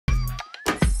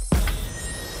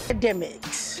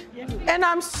academics. And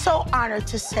I'm so honored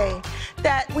to say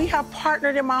that we have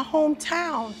partnered in my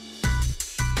hometown.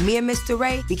 Me and Mr.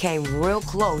 Ray became real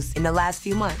close in the last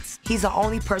few months. He's the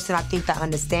only person I think that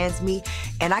understands me,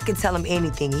 and I can tell him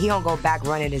anything. He don't go back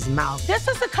running his mouth. This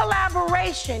is a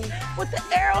collaboration with the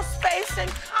aerospace in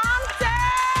Compton.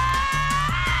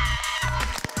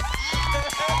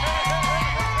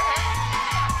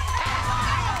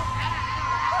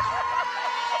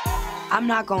 I'm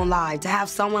not gonna lie, to have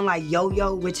someone like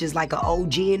YoYo, which is like an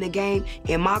OG in the game,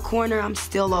 in my corner, I'm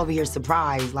still over here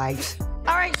surprised, like.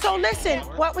 All right, so listen,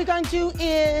 what we're gonna do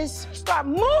is start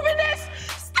moving this.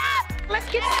 Stop! Let's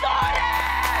get started!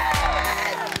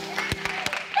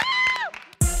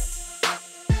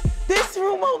 This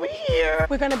room over here,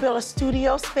 we're gonna build a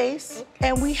studio space,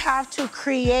 and we have to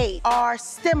create our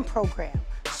STEM program.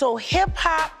 So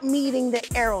hip-hop meeting the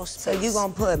aerospace. So you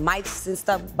gonna put mics and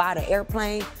stuff by the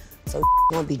airplane, so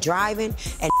gonna be driving,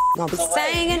 and gonna be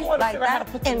singing like that.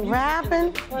 And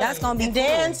rapping. That's gonna be and cool.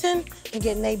 dancing, and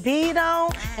getting their beat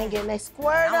on, and getting their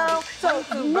squirt on. So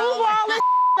move all this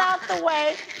out the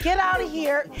way, get out of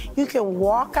here. You can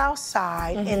walk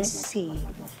outside and see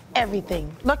everything.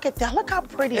 Look at that, look how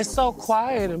pretty. It's so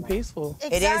quiet and peaceful.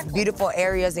 Exactly. It is beautiful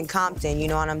areas in Compton, you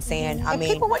know what I'm saying? I And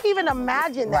mean, people wouldn't even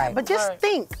imagine that, Right. but just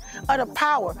think of the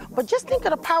power. But just think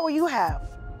of the power you have.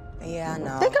 yeah, I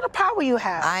know. Think of the power you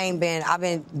have. I've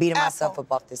been beating myself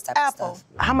up off this type of stuff.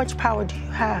 How much power do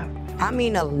you have? I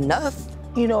mean, enough.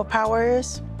 You know what power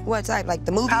is? What type, like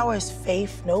the movie? Power is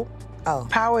faith, nope. Oh.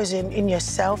 Power is in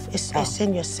yourself, it's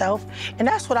in yourself. And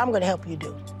that's what I'm gonna help you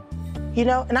do. You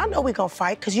know, and I know we're gonna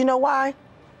fight, because you know why?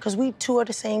 Because we two are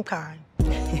the same kind.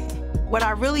 What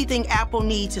I really think Apple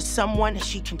needs is someone that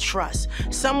she can trust,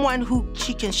 someone who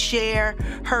she can share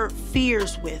her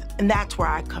fears with, and that's where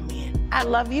I come in. I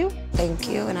love you. Thank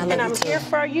you, and I love And you I'm too. here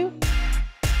for you.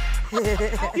 You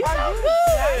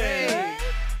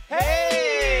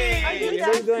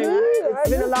so good. It's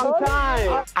been a long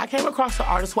time. I came across an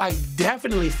artist who I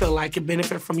definitely feel like could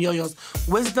benefit from YoYo's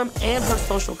wisdom and her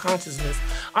social consciousness.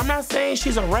 I'm not saying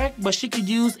she's a wreck, but she could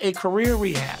use a career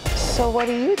rehab. So what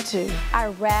do you do? I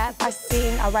rap, I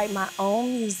sing, I write my own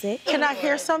music. Can I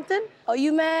hear something? Oh,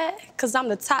 you mad? Cause I'm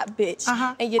the top bitch.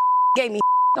 And you gave me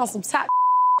on some top.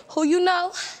 Who you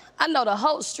know? I know the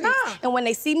whole street. And when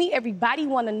they see me, everybody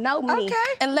wanna know me. Okay.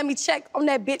 And let me check on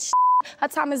that bitch. Her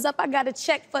time is up, I gotta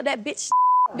check for that bitch.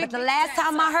 But the last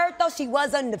time I heard, though, she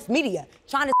was on the media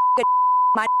trying to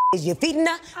my is you feeding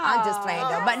her? I'm just playing,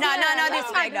 though. But no, this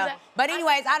is fake, though. But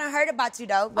anyways, I done heard about you,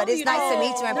 though. But it's nice to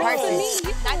meet you in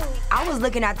person. I was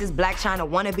looking at this Black China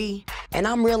wannabe, and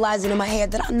I'm realizing in my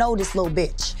head that I know this little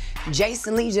bitch.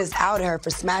 Jason Lee just outed her for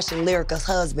smashing Lyrica's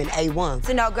husband, A1.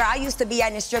 So, no, girl, I used to be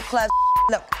at the strip club.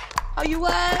 Look. Oh, you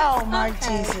what? Oh, my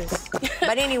Jesus.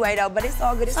 But anyway, though, but it's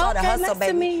all good. It's all the hustle, nice to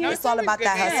baby. meet you. It's all about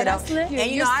that hustle, that's though. lit.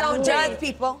 And you know, I don't judge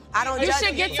people. I don't You judge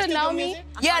should get to know me.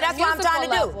 Yeah, that's what I'm trying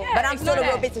to do. Musical But I'm still a real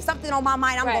level. bitch. If something on my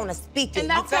mind, I'm gonna speak it. And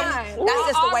that's you feel me? fine. That's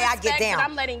just the way I get Respect, down. but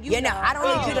I'm letting you know. I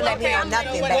don't need you to let me know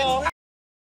nothing, baby.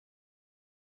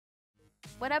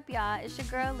 What up, y'all? It's your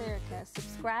girl, Lyrica.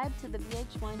 Subscribe to the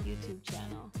VH1 YouTube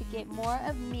channel to get more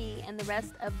of me and the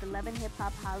rest of the Love and Hip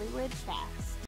Hop Hollywood cast.